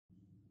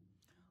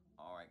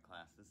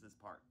This is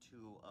part 2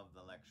 of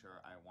the lecture.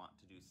 I want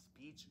to do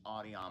speech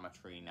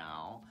audiometry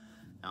now.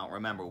 Now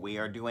remember, we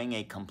are doing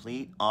a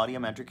complete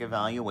audiometric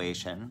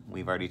evaluation.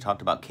 We've already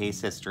talked about case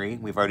history.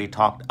 We've already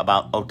talked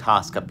about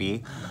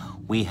otoscopy.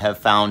 We have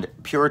found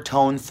pure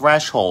tone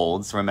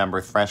thresholds.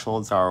 Remember,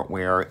 thresholds are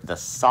where the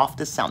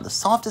softest sound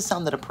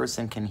that a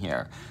person can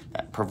hear,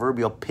 that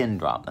proverbial pin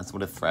drop, that's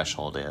what a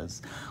threshold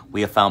is. We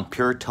have found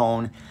pure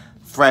tone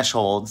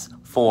thresholds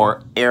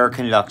for air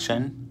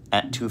conduction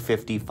at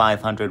 250,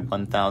 500,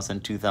 1000,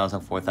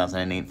 2000, 4000,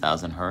 and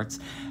 8000 hertz.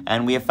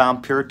 And we have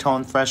found pure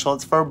tone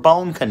thresholds for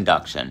bone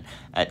conduction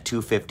at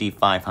 250,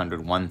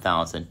 500,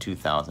 1000,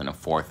 2000, and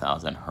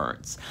 4000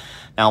 hertz.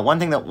 Now, one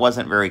thing that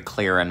wasn't very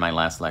clear in my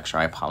last lecture,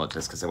 I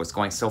apologize because I was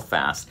going so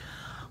fast.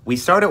 We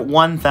start at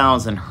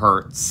 1000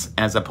 hertz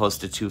as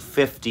opposed to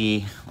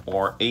 250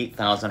 or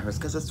 8000 hertz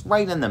because it's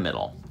right in the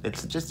middle.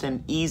 It's just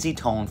an easy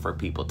tone for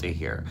people to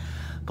hear.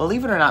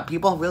 Believe it or not,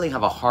 people really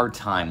have a hard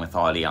time with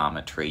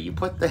audiometry. You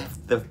put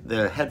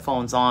the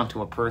headphones on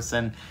to a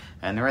person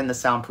and they're in the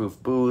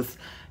soundproof booth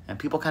and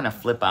people kind of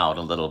flip out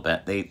a little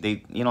bit.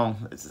 They you know,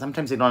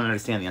 sometimes they don't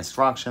understand the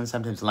instructions.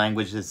 Sometimes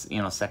languages, you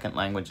know, second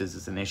languages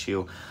is an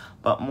issue.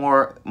 But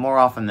more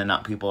often than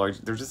not,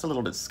 they're just a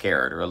little bit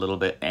scared or a little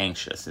bit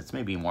anxious. It's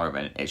maybe more of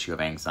an issue of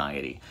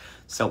anxiety.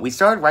 So we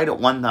started right at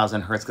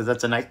 1000 hertz because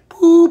that's a nice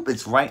boop.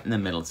 It's right in the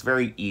middle. It's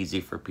very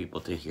easy for people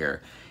to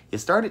hear. You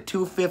start at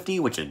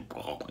 250, which is,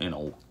 you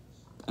know,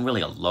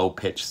 really a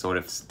low-pitch sort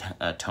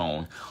of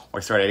tone,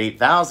 or start at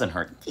 8000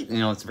 hertz. You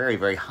know, it's very,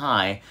 very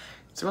high.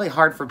 It's really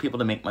hard for people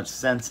to make much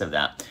sense of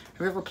that.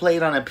 Have you ever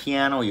played on a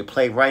piano? You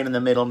play right in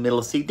the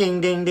middle C, ding,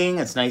 ding, ding.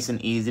 It's nice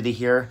and easy to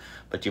hear.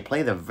 But you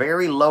play the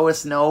very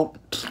lowest note,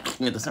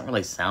 it doesn't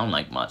really sound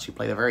like much. You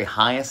play the very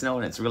highest note,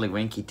 and it's really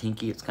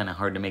rinky-tinky. It's kind of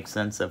hard to make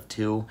sense of,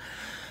 too.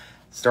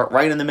 Start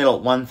right in the middle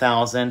at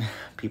 1000.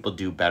 People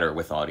do better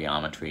with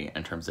audiometry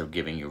in terms of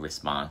giving you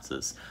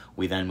responses.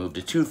 We then move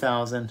to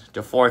 2000,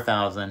 to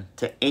 4000,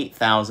 to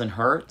 8000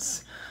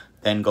 hertz,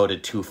 then go to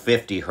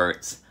 250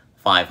 hertz,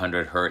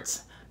 500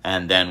 hertz,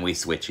 and then we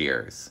switch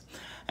ears.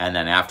 And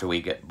then after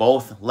we get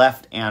both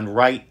left and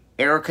right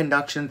air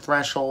conduction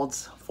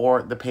thresholds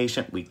for the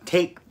patient, we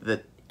take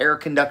the air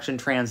conduction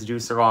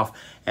transducer off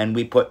and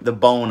we put the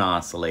bone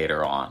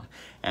oscillator on.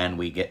 And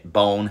we get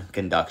bone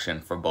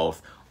conduction for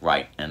both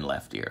right and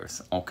left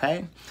ears,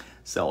 okay?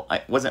 So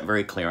I wasn't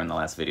very clear in the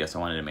last video, so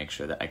I wanted to make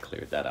sure that I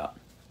cleared that up.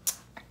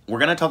 We're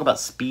gonna talk about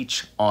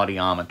speech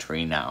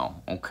audiometry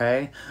now,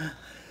 okay?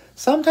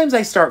 Sometimes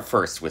I start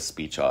first with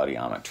speech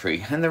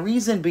audiometry, and the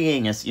reason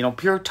being is, you know,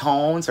 pure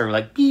tones are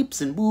like beeps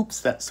and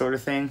boops, that sort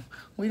of thing.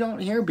 We don't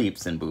hear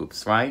beeps and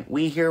boops, right?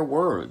 We hear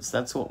words,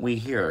 that's what we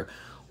hear.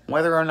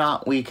 Whether or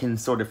not we can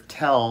sort of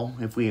tell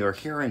if we are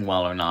hearing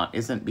well or not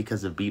isn't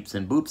because of beeps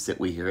and boops that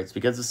we hear, it's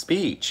because of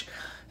speech.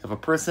 If a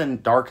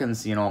person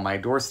darkens, you know, my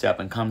doorstep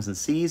and comes and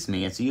sees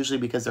me, it's usually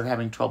because they're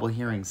having trouble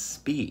hearing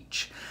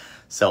speech.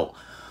 So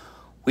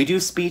we do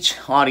speech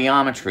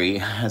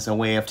audiometry as a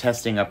way of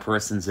testing a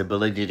person's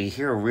ability to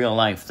hear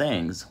real-life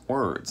things,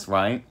 words,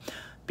 right?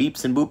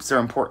 Beeps and boops are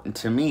important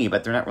to me,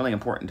 but they're not really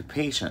important to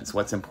patients.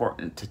 What's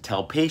important to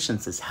tell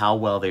patients is how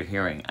well they're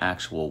hearing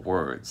actual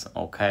words,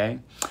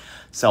 okay?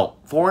 So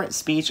for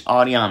speech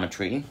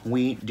audiometry,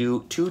 we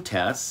do 2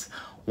 tests.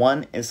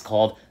 One is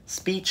called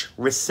Speech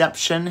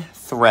Reception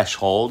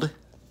Threshold,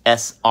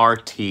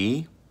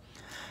 SRT,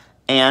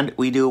 and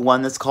we do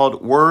one that's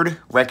called Word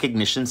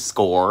Recognition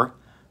Score,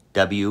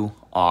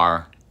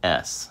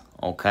 WRS,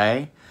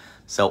 okay?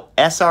 So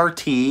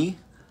SRT,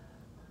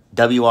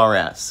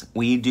 WRS.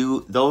 We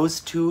do those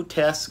 2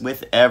 tests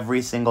with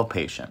every single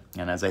patient.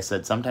 And as I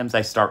said, sometimes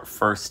I start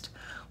first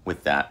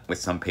with that, with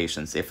some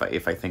patients, if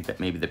I think that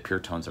maybe the pure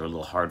tones are a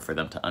little hard for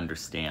them to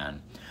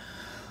understand.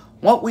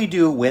 What we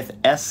do with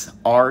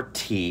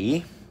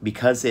SRT,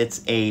 because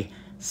it's a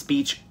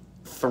speech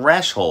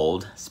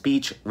threshold,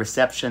 speech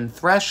reception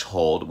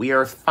threshold, we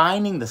are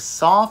finding the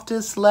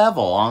softest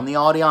level on the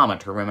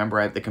audiometer. Remember,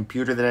 I have the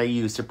computer that I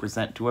use to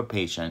present to a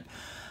patient.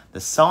 The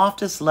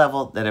softest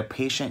level that a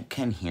patient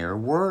can hear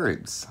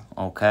words,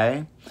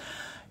 okay?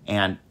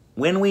 And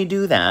when we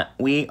do that,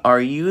 we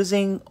are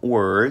using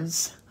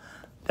words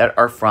that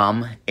are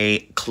from a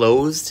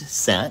closed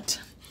set.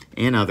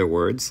 In other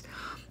words,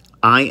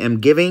 I am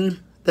giving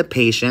the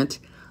patient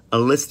a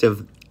list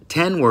of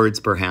 10 words,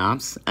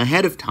 perhaps,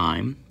 ahead of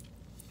time,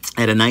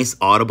 at a nice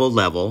audible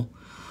level.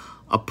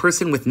 A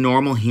person with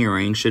normal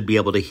hearing should be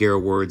able to hear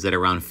words at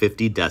around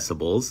 50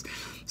 decibels.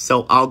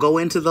 So I'll go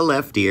into the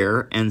left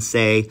ear and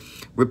say,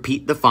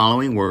 repeat the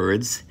following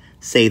words.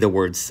 Say the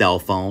word cell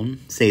phone,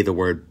 say the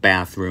word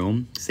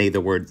bathroom, say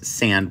the word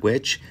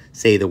sandwich,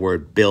 say the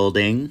word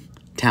building,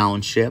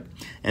 township,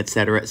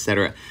 etc.,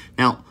 etc.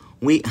 Now,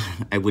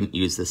 I wouldn't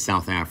use the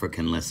South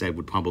African list. I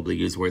would probably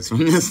use words from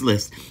this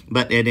list.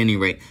 But at any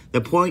rate,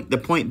 the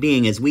point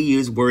being is we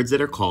use words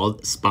that are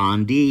called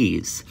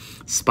spondees.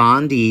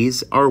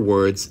 Spondees are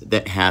words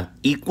that have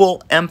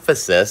equal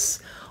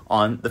emphasis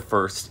on the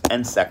first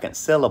and second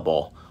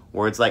syllable.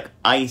 Words like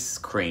ice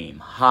cream,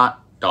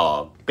 hot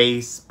dog,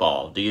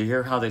 baseball. Do you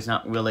hear how there's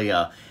not really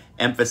a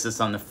emphasis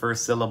on the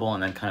first syllable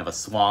and then kind of a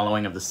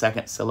swallowing of the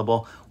second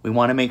syllable? We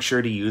want to make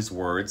sure to use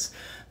words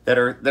that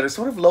are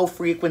sort of low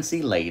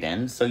frequency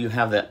laden, so you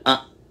have the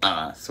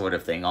sort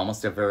of thing,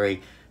 almost a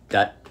very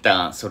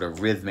sort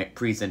of rhythmic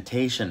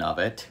presentation of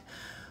it.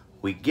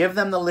 We give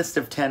them the list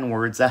of 10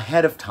 words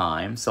ahead of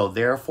time, so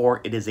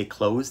therefore it is a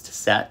closed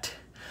set.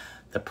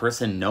 The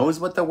person knows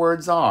what the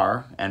words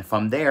are, and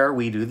from there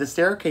we do the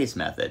staircase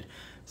method.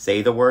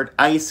 Say the word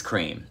ice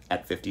cream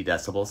at 50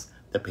 decibels.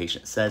 The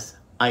patient says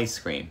ice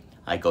cream.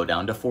 I go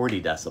down to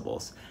 40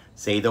 decibels.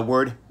 Say the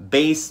word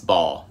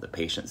baseball. The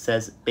patient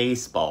says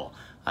baseball.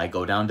 I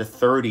go down to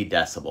 30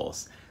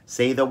 decibels.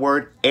 Say the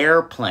word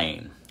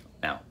airplane.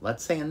 Now,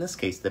 let's say in this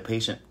case the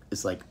patient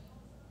is like,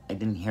 I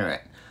didn't hear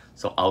it.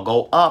 So I'll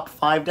go up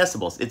 5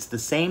 decibels. It's the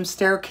same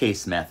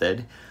staircase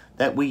method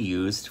that we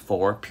used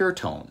for pure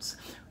tones.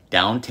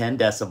 Down 10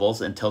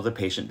 decibels until the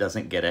patient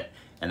doesn't get it,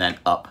 and then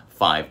up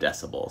 5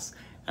 decibels.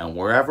 And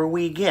wherever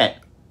we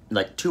get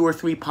like 2 or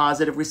 3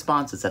 positive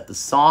responses at the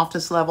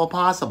softest level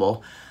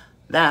possible,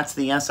 that's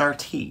the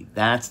SRT.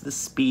 That's the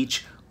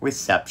speech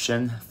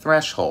reception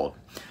threshold.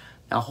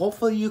 Now,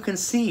 hopefully you can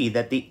see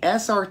that the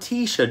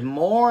SRT should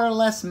more or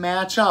less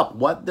match up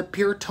what the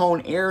pure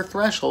tone air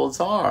thresholds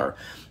are,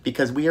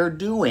 because we are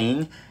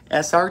doing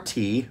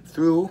SRT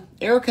through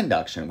air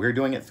conduction. We're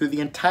doing it through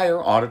the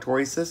entire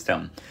auditory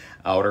system,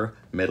 outer,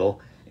 middle,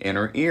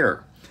 inner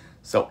ear.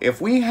 So if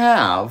we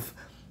have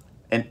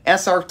an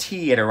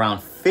SRT at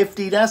around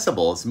 50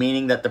 decibels,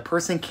 meaning that the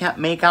person can't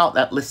make out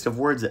that list of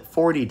words at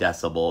 40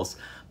 decibels,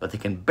 but they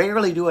can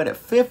barely do it at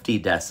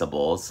 50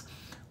 decibels,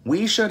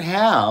 we should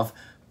have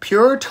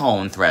pure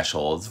tone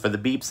thresholds for the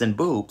beeps and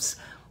boops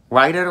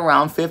right at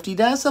around 50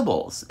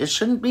 decibels. It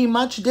shouldn't be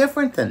much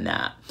different than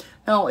that.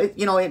 Now, it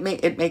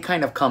may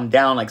kind of come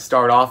down, like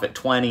start off at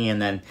 20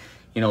 and then,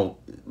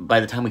 by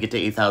the time we get to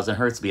 8,000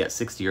 hertz, be at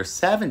 60 or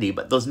 70,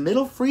 but those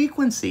middle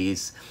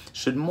frequencies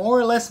should more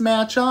or less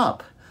match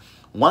up.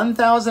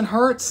 1,000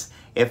 hertz,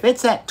 if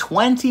it's at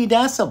 20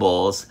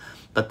 decibels,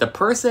 but the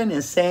person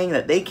is saying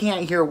that they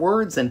can't hear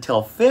words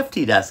until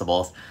 50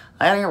 decibels,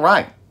 that ain't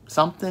right.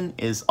 Something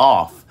is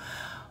off.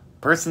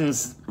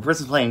 Person's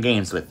playing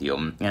games with you,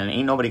 and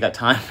ain't nobody got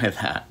time for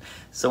that.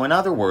 So in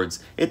other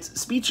words,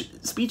 speech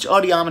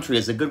audiometry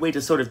is a good way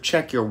to sort of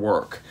check your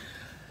work.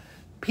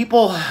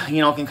 People,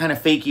 can kind of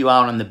fake you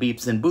out on the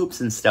beeps and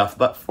boops and stuff,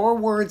 but for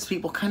words,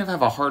 people kind of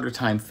have a harder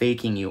time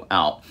faking you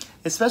out,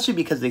 especially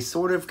because they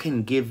sort of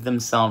can give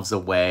themselves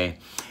away.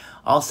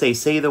 I'll say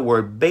the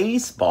word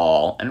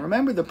baseball, and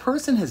remember, the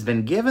person has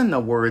been given the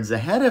words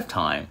ahead of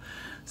time.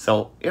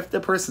 So if the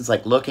person's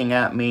like looking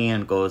at me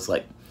and goes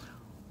like,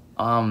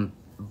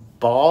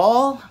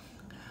 ball,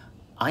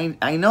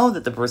 I know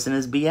that the person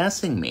is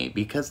BSing me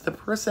because the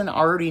person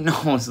already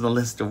knows the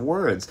list of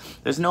words.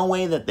 There's no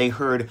way that they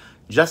heard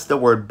just the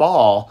word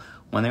ball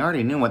when they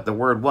already knew what the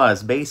word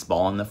was,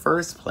 baseball, in the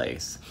first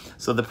place.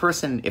 So the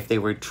person, if they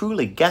were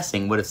truly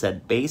guessing, would have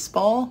said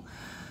baseball,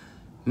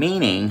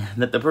 meaning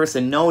that the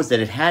person knows that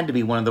it had to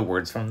be one of the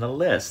words from the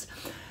list.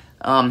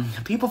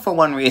 People, for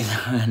one reason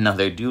or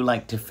another, do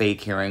like to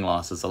fake hearing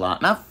losses a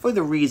lot, not for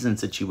the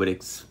reasons that you would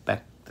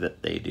expect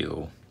that they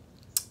do.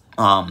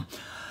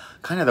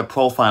 Kind of the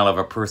profile of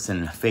a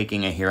person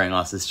faking a hearing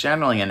loss is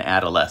generally an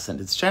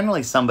adolescent. It's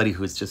generally somebody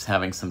who's just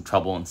having some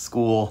trouble in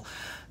school,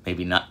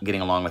 maybe not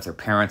getting along with their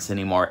parents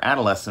anymore.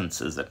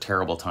 Adolescence is a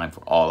terrible time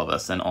for all of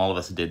us, and all of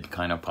us did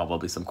kind of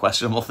probably some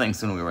questionable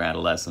things when we were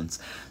adolescents.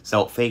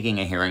 So faking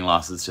a hearing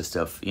loss is just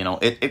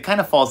it kind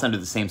of falls under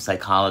the same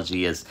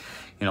psychology as,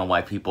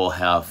 why people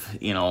have,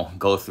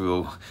 go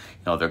through,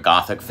 their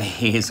gothic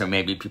phase, or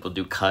maybe people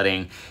do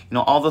cutting,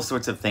 all those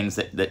sorts of things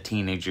that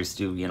teenagers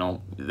do,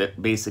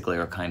 that basically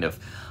are kind of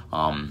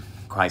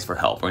cries for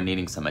help or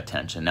needing some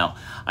attention. Now,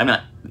 I'm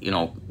not,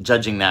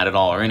 judging that at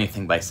all or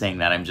anything by saying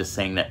that. I'm just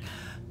saying that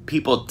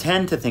people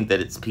tend to think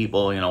that it's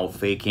people,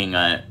 faking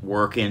a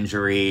work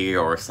injury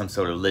or some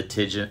sort of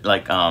litigation,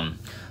 like a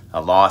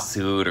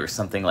lawsuit or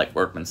something like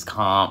workman's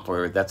comp,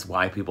 or that's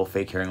why people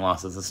fake hearing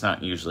losses. It's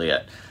not usually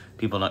it.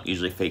 People don't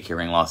usually fake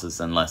hearing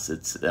losses unless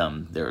it's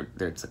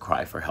it's a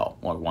cry for help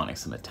or wanting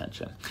some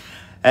attention.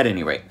 At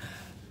any rate,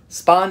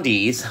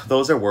 spondees,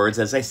 those are words,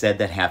 as I said,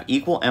 that have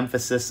equal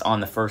emphasis on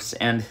the first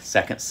and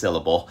second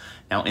syllable.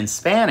 Now, in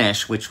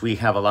Spanish, which we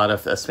have a lot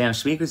of Spanish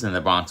speakers in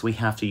the Bronx, we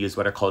have to use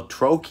what are called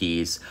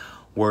trochees,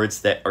 words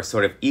that are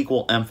sort of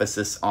equal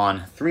emphasis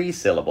on 3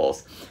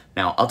 syllables.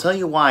 Now, I'll tell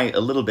you why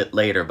a little bit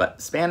later,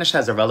 but Spanish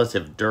has a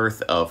relative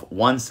dearth of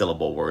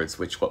 1-syllable words,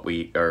 which what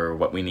we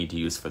need to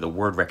use for the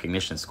word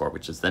recognition score,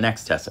 which is the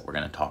next test that we're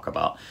going to talk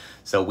about.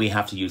 So we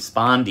have to use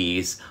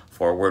spondees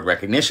for word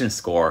recognition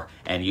score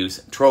and use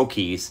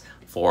trochees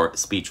for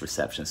speech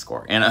reception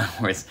score. In other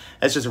words,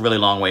 that's just a really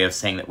long way of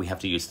saying that we have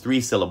to use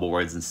 3-syllable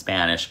words in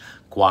Spanish.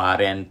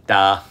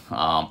 Cuarenta,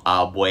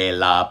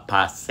 abuela,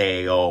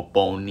 paseo,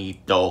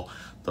 bonito,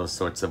 those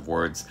sorts of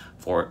words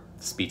for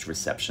speech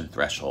reception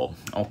threshold.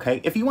 Okay,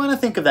 if you want to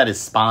think of that as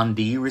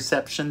spondee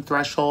reception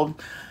threshold,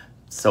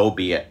 so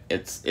be it.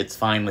 It's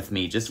fine with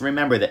me. Just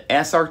remember that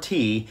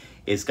SRT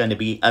is going to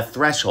be a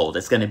threshold.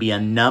 It's going to be a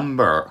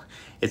number.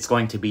 It's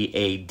going to be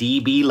a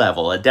dB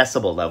level, a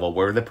decibel level,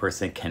 where the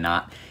person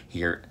cannot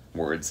hear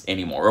words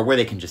anymore, or where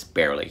they can just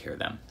barely hear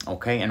them,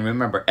 okay? And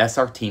remember,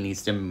 SRT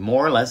needs to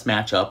more or less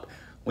match up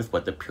with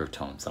what the pure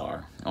tones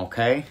are,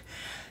 okay?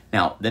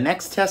 Now, the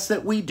next test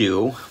that we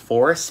do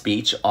for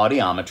speech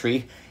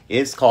audiometry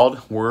is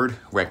called word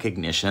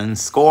recognition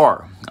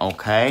score,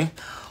 okay?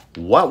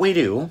 What we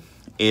do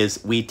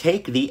is we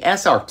take the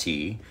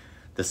SRT,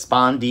 the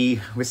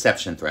spondee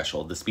reception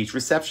threshold, the speech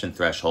reception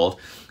threshold,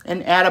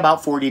 and add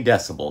about 40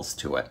 decibels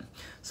to it.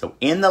 So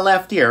in the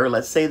left ear,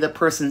 let's say the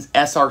person's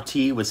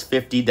SRT was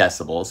 50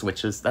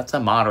 decibels, that's a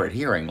moderate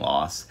hearing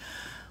loss.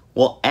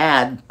 We'll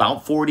add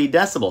about 40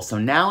 decibels. So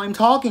now I'm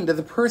talking to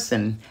the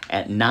person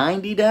at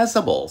 90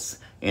 decibels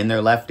in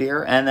their left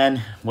ear, and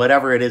then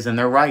whatever it is in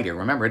their right ear.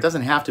 Remember, it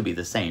doesn't have to be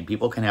the same.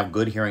 People can have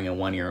good hearing in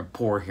one ear and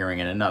poor hearing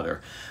in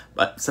another.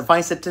 But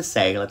suffice it to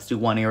say, let's do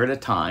one ear at a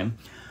time.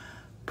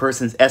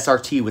 Person's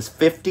SRT was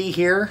 50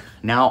 here.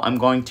 Now I'm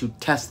going to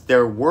test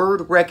their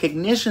word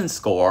recognition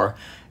score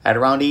at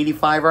around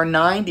 85 or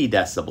 90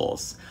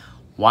 decibels.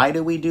 Why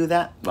do we do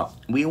that? Well,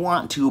 we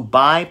want to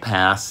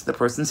bypass the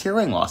person's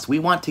hearing loss. We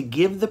want to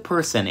give the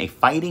person a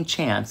fighting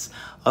chance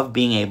of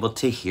being able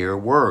to hear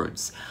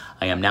words.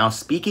 I am now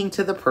speaking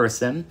to the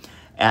person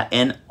at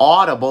an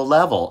audible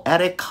level,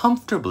 at a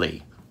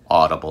comfortably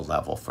audible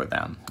level for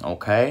them,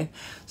 okay?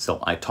 So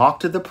I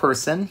talk to the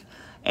person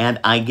and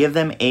I give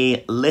them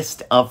a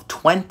list of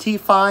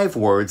 25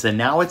 words, and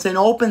now it's an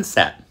open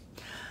set.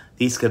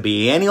 These could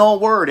be any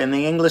old word in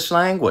the English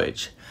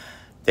language.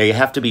 They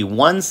have to be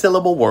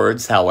one-syllable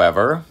words,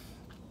 however,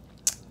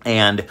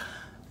 and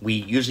we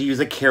usually use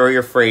a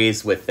carrier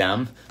phrase with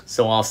them.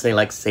 So I'll say,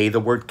 like, say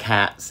the word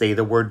cat, say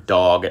the word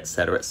dog,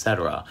 etc.,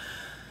 etc.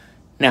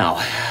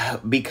 Now,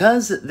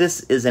 because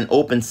this is an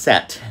open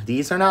set,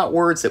 these are not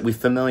words that we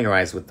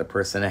familiarize with the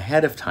person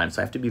ahead of time,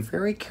 so I have to be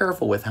very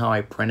careful with how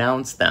I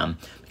pronounce them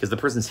because the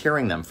person's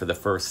hearing them for the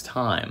first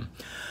time.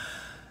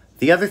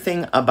 The other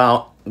thing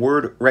about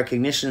word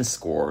recognition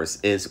scores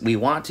is we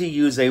want to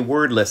use a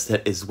word list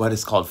that is what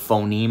is called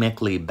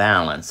phonemically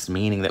balanced,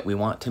 meaning that we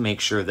want to make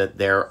sure that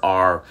there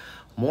are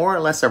more or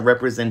less a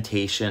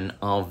representation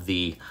of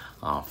the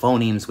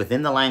phonemes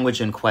within the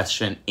language in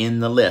question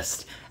in the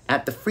list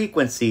at the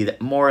frequency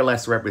that more or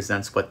less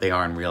represents what they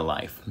are in real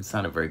life. It's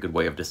not a very good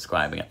way of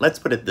describing it. Let's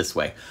put it this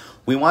way.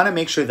 We want to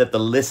make sure that the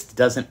list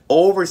doesn't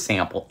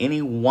oversample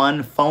any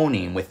one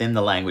phoneme within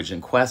the language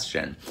in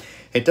question.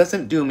 It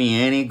doesn't do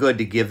me any good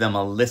to give them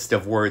a list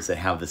of words that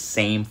have the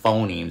same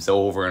phonemes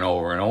over and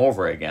over and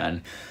over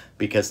again,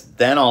 because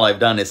then all I've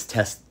done is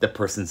test the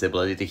person's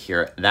ability to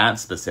hear that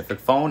specific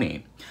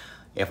phoneme.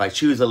 If I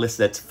choose a list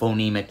that's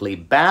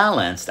phonemically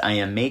balanced, I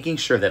am making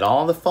sure that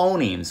all the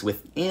phonemes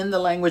within the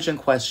language in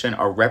question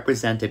are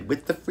represented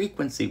with the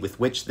frequency with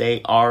which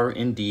they are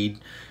indeed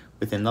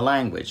within the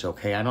language,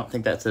 okay? I don't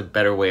think that's a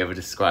better way of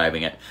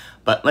describing it.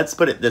 But let's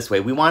put it this way.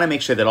 We want to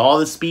make sure that all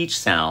the speech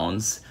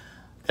sounds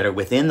that are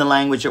within the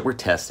language that we're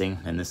testing,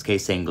 in this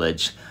case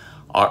English,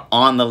 are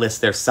on the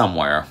list there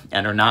somewhere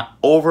and are not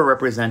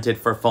overrepresented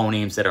for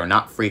phonemes that are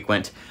not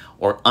frequent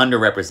or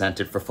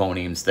underrepresented for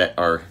phonemes that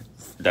are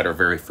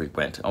very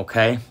frequent,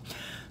 okay?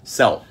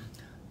 So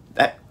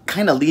that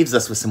kind of leaves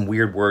us with some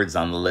weird words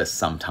on the list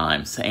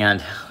sometimes.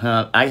 And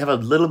I have a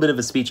little bit of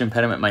a speech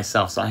impediment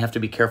myself, so I have to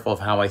be careful of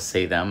how I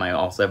say them. I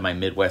also have my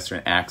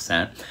Midwestern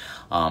accent.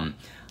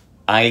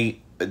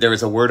 There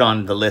is a word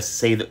on the list,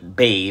 say that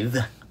bathe,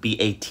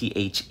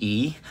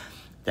 B-A-T-H-E,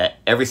 that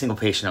every single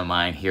patient of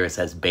mine here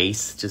says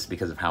base just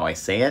because of how I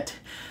say it.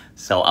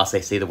 So I'll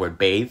say the word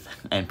bathe,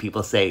 and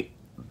people say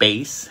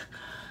base.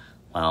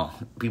 Well,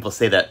 people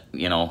say that,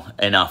 you know,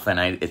 enough, and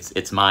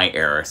it's my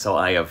error, so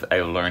I have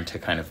learned to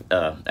kind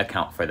of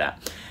account for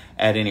that.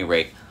 At any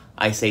rate,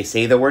 I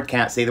say the word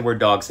cat, say the word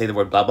dog, say the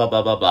word blah, blah,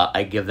 blah, blah, blah.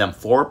 I give them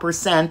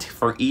 4%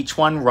 for each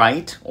one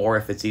right, or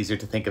if it's easier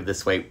to think of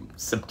this way,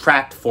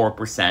 subtract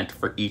 4%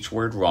 for each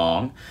word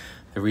wrong.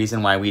 The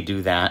reason why we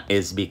do that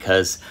is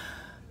because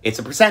it's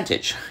a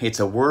percentage. It's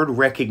a word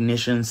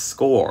recognition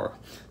score.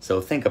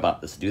 So think about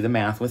this. Do the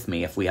math with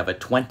me. If we have a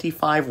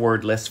 25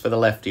 word list for the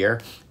left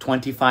ear,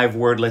 25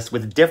 word list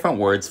with different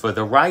words for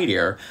the right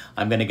ear,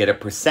 I'm going to get a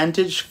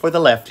percentage for the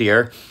left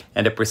ear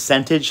and a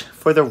percentage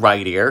for the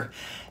right ear,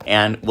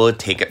 and we'll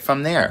take it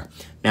from there.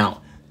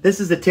 Now, this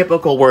is the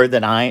typical word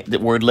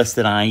list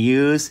that I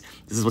use.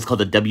 This is what's called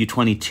the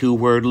W22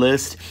 word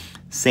list.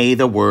 Say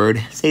the word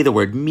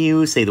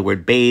mew, say the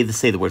word bathe,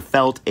 say the word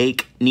felt,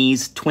 ache,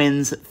 knees,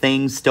 twins,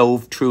 things,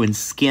 stove, true, and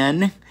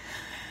skin.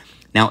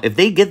 Now, if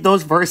they get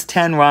those first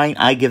 10 right,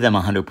 I give them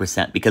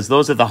 100% because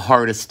those are the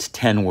hardest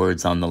 10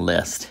 words on the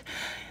list.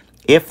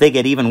 If they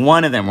get even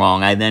one of them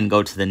wrong, I then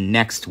go to the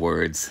next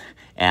words,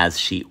 as,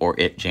 she, or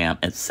it, jam,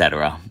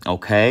 etc.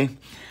 Okay?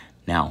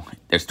 Now,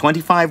 there's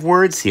 25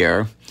 words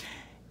here.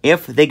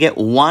 If they get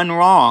one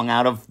wrong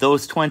out of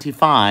those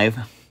 25,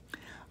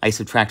 I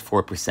subtract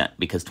 4%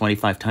 because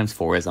 25 times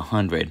 4 is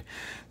 100.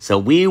 So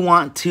we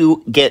want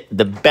to get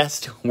the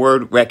best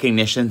word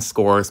recognition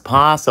scores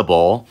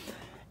possible,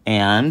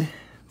 and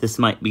this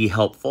might be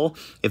helpful.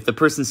 If the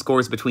person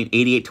scores between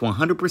 88 to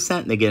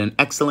 100%, they get an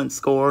excellent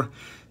score.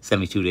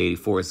 72 to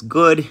 84 is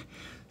good.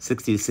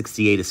 60 to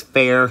 68 is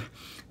fair.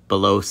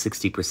 Below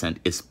 60%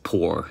 is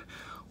poor.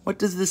 What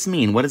does this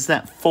mean? What is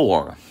that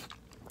for?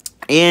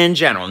 In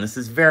general, and this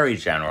is very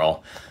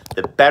general,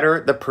 the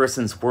better the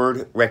person's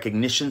word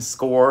recognition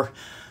score,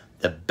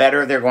 the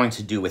better they're going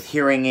to do with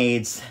hearing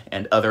aids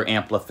and other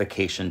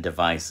amplification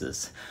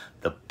devices.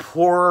 The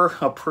poorer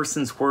a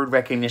person's word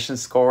recognition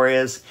score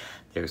is,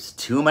 there's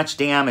too much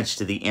damage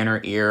to the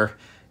inner ear,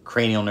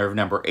 cranial nerve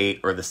number 8,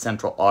 or the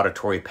central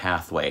auditory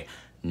pathway.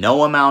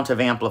 No amount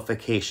of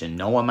amplification,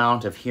 no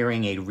amount of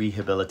hearing aid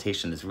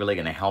rehabilitation is really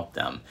going to help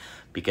them,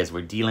 because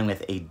we're dealing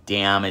with a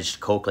damaged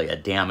cochlea, a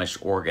damaged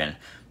organ.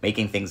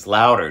 Making things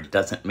louder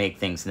doesn't make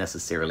things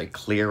necessarily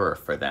clearer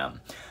for them.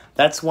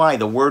 That's why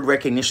the word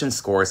recognition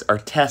scores are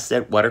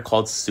tested at what are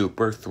called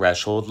super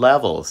threshold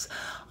levels.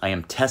 I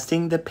am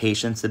testing the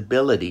patient's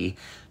ability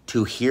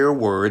to hear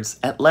words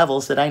at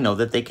levels that I know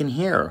that they can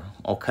hear,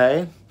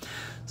 okay?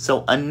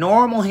 So a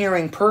normal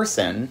hearing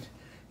person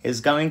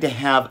is going to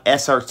have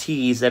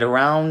SRTs at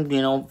around,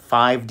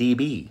 5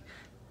 dB,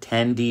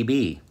 10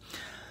 dB.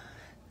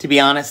 To be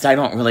honest, I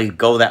don't really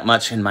go that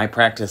much in my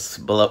practice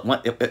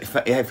below.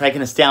 If I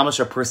can establish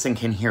a person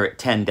can hear at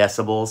 10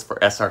 decibels for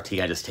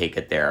SRT, I just take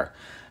it there.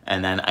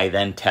 And then I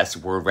test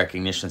word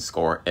recognition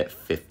score at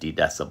 50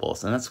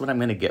 decibels. And that's what I'm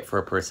going to get for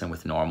a person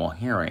with normal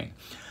hearing.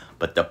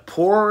 But the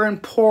poorer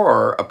and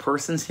poorer a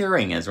person's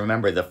hearing is,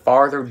 remember, the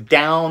farther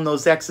down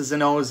those X's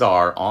and O's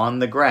are on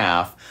the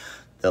graph,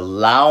 the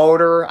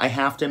louder I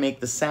have to make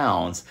the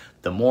sounds,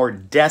 the more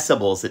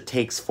decibels it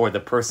takes for the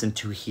person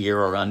to hear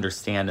or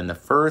understand in the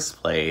first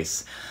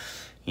place.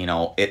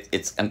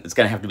 It's going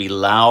to have to be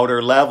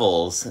louder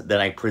levels that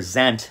I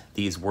present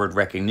these word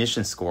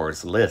recognition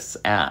scores lists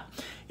at.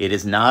 It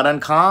is not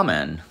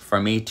uncommon for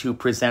me to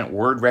present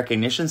word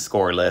recognition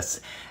score lists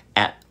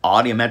at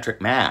audiometric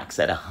max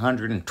at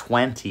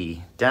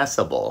 120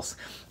 decibels.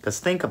 Because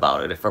think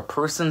about it, if a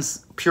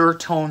person's pure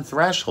tone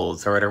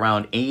thresholds are at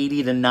around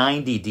 80 to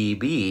 90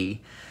 dB,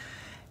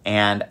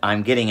 and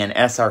I'm getting an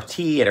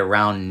SRT at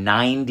around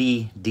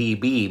 90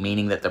 dB,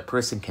 meaning that the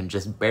person can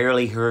just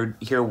barely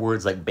hear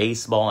words like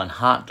baseball and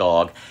hot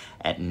dog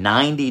at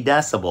 90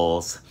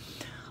 decibels,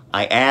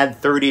 I add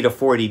 30 to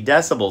 40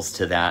 decibels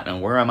to that, and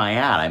where am I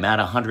at? I'm at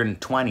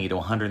 120 to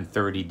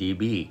 130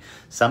 dB.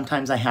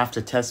 Sometimes I have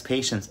to test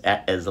patients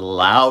at as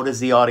loud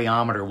as the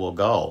audiometer will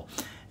go,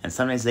 and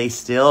sometimes they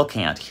still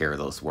can't hear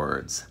those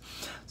words.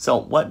 So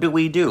what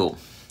do?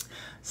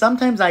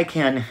 Sometimes I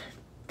can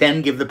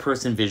then give the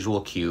person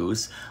visual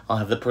cues. I'll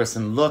have the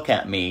person look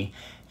at me,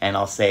 and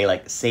I'll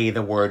say, say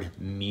the word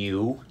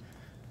mew,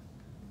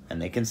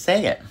 and they can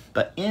say it.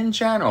 But in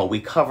general, we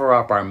cover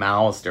up our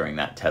mouths during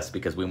that test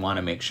because we want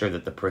to make sure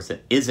that the person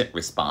isn't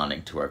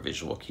responding to our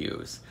visual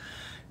cues.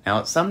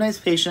 Now,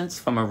 sometimes patients,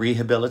 from a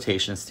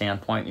rehabilitation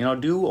standpoint,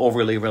 do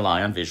overly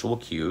rely on visual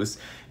cues.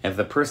 And if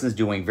the person's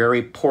doing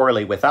very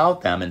poorly without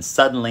them, and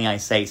suddenly I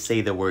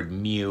say the word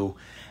mew,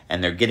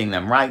 and they're getting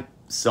them right,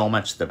 so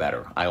much the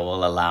better. I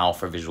will allow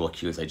for visual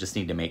cues. I just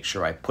need to make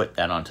sure I put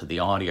that onto the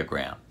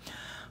audiogram.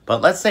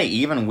 But let's say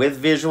even with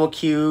visual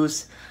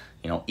cues,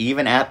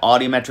 even at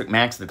audiometric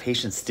max, the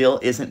patient still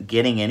isn't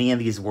getting any of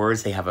these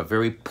words. They have a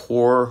very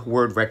poor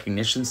word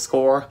recognition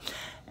score.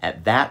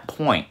 At that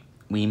point,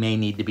 we may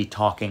need to be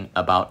talking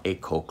about a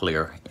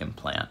cochlear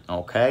implant,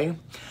 okay?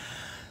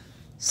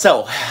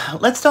 So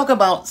let's talk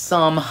about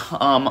some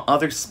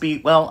other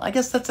speed. Well, I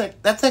guess that's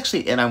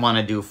actually it I want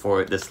to do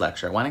for this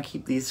lecture. I want to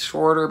keep these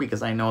shorter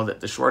because I know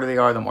that the shorter they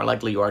are, the more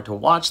likely you are to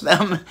watch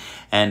them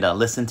and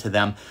listen to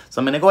them.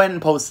 So I'm going to go ahead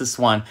and post this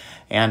one,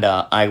 and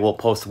I will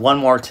post one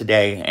more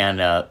today,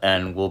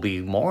 and we'll be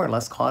more or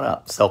less caught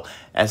up. So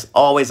as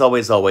always,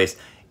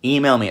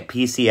 email me at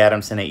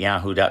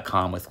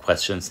pcadamson@yahoo.com with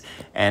questions.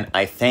 And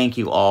I thank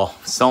you all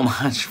so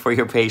much for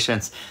your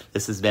patience.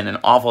 This has been an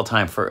awful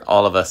time for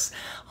all of us.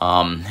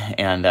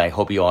 And I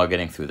hope you all are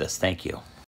getting through this. Thank you.